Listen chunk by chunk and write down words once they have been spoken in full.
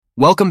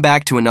Welcome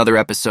back to another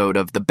episode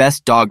of the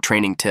Best Dog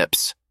Training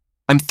Tips.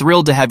 I'm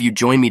thrilled to have you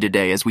join me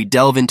today as we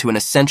delve into an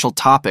essential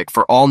topic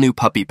for all new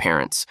puppy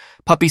parents,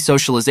 puppy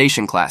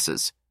socialization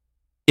classes.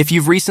 If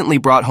you've recently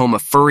brought home a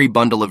furry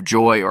bundle of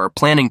joy or are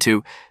planning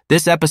to,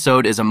 this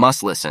episode is a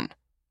must-listen.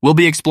 We'll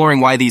be exploring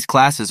why these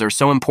classes are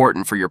so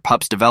important for your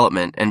pup's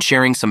development and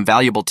sharing some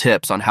valuable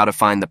tips on how to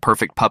find the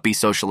perfect puppy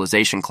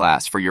socialization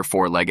class for your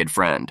four-legged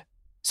friend.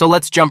 So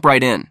let's jump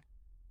right in.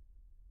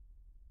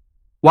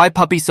 Why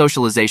puppy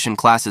socialization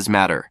classes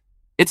matter.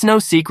 It's no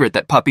secret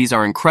that puppies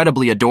are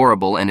incredibly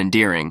adorable and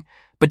endearing,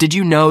 but did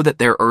you know that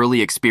their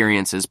early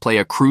experiences play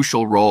a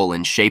crucial role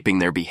in shaping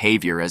their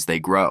behavior as they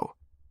grow?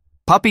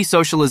 Puppy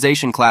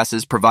socialization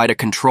classes provide a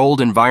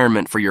controlled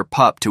environment for your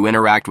pup to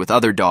interact with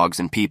other dogs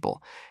and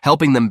people,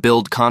 helping them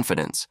build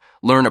confidence,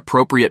 learn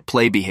appropriate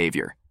play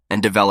behavior,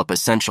 and develop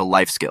essential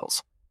life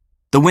skills.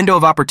 The window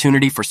of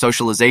opportunity for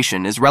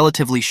socialization is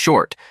relatively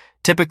short,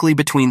 typically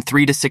between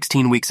 3 to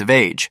 16 weeks of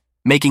age,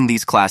 making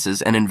these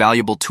classes an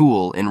invaluable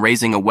tool in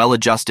raising a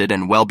well-adjusted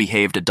and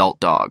well-behaved adult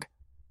dog.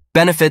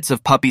 Benefits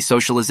of puppy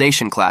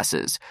socialization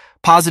classes.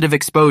 Positive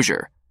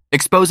exposure.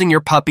 Exposing your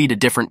puppy to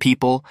different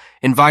people,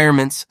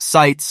 environments,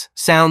 sights,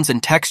 sounds,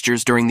 and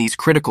textures during these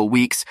critical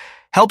weeks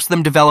helps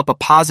them develop a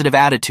positive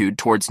attitude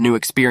towards new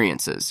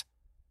experiences.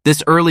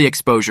 This early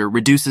exposure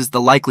reduces the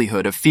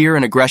likelihood of fear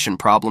and aggression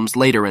problems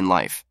later in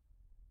life.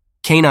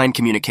 Canine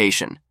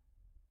communication.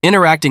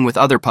 Interacting with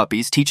other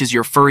puppies teaches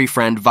your furry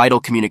friend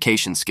vital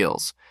communication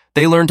skills.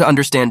 They learn to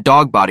understand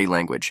dog body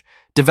language,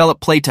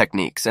 develop play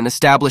techniques, and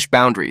establish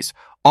boundaries,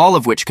 all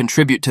of which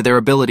contribute to their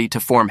ability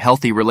to form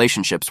healthy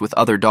relationships with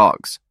other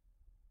dogs.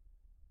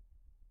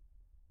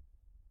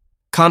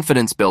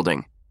 Confidence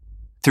building.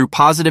 Through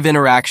positive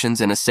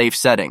interactions in a safe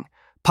setting,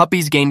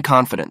 puppies gain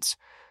confidence.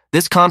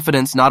 This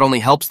confidence not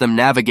only helps them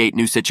navigate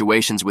new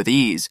situations with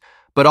ease,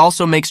 but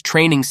also makes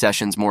training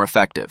sessions more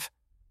effective.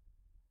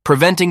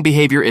 Preventing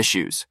behavior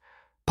issues.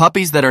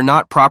 Puppies that are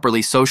not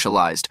properly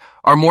socialized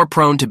are more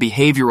prone to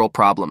behavioral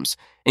problems,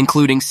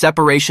 including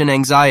separation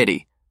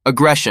anxiety,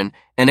 aggression,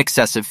 and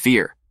excessive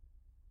fear.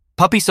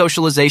 Puppy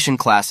socialization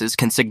classes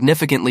can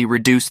significantly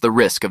reduce the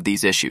risk of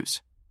these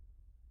issues.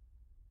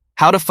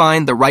 How to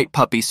find the right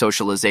puppy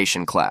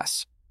socialization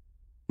class.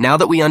 Now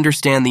that we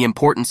understand the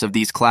importance of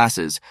these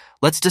classes,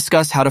 let's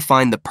discuss how to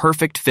find the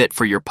perfect fit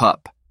for your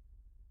pup.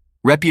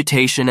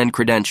 Reputation and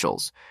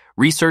credentials.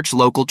 Research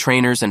local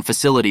trainers and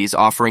facilities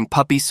offering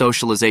puppy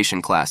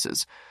socialization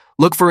classes.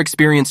 Look for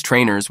experienced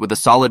trainers with a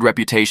solid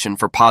reputation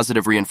for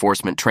positive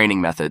reinforcement training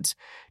methods.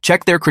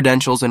 Check their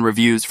credentials and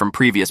reviews from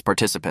previous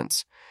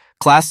participants.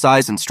 Class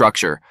size and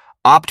structure.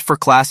 Opt for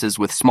classes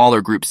with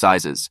smaller group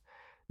sizes.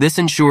 This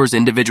ensures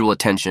individual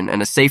attention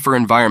and a safer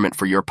environment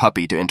for your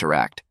puppy to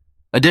interact.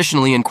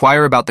 Additionally,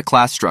 inquire about the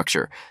class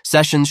structure.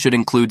 Sessions should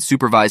include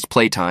supervised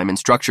playtime and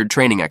structured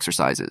training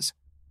exercises.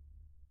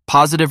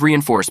 Positive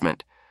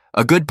reinforcement.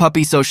 A good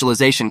puppy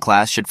socialization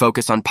class should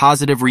focus on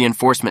positive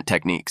reinforcement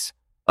techniques.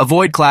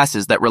 Avoid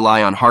classes that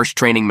rely on harsh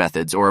training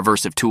methods or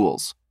aversive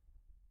tools.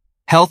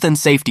 Health and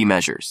safety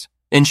measures.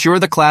 Ensure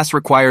the class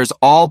requires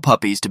all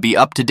puppies to be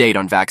up to date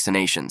on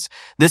vaccinations.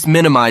 This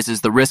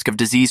minimizes the risk of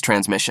disease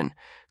transmission.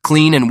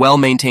 Clean and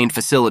well-maintained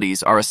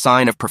facilities are a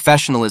sign of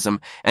professionalism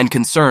and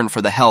concern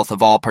for the health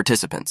of all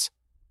participants.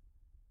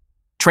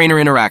 Trainer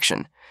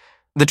interaction.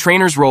 The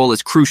trainer's role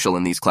is crucial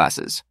in these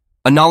classes.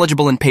 A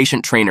knowledgeable and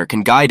patient trainer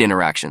can guide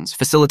interactions,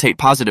 facilitate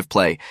positive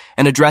play,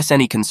 and address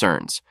any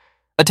concerns.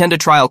 Attend a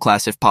trial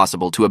class if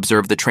possible to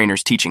observe the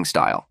trainer's teaching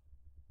style.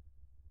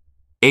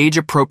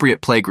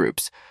 Age-appropriate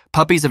playgroups.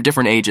 Puppies of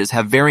different ages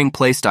have varying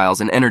play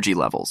styles and energy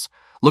levels.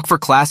 Look for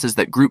classes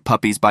that group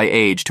puppies by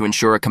age to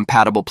ensure a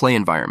compatible play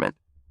environment.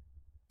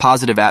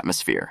 Positive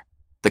atmosphere.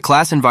 The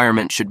class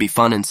environment should be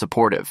fun and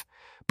supportive.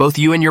 Both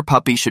you and your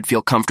puppy should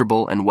feel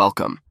comfortable and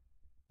welcome.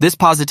 This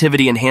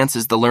positivity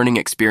enhances the learning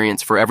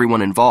experience for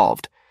everyone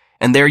involved.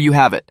 And there you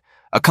have it,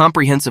 a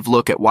comprehensive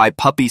look at why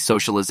puppy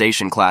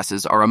socialization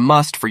classes are a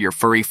must for your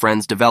furry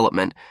friend's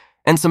development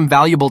and some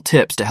valuable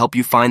tips to help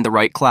you find the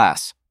right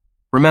class.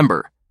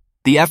 Remember,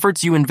 the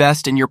efforts you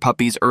invest in your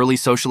puppy's early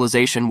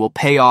socialization will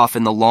pay off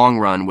in the long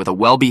run with a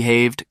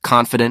well-behaved,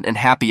 confident, and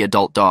happy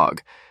adult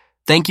dog.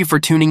 Thank you for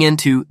tuning in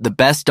to the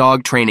Best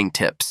Dog Training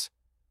Tips.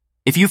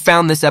 If you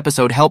found this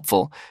episode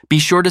helpful, be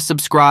sure to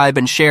subscribe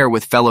and share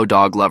with fellow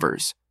dog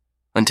lovers.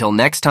 Until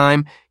next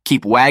time,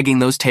 keep wagging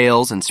those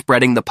tails and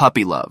spreading the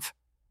puppy love.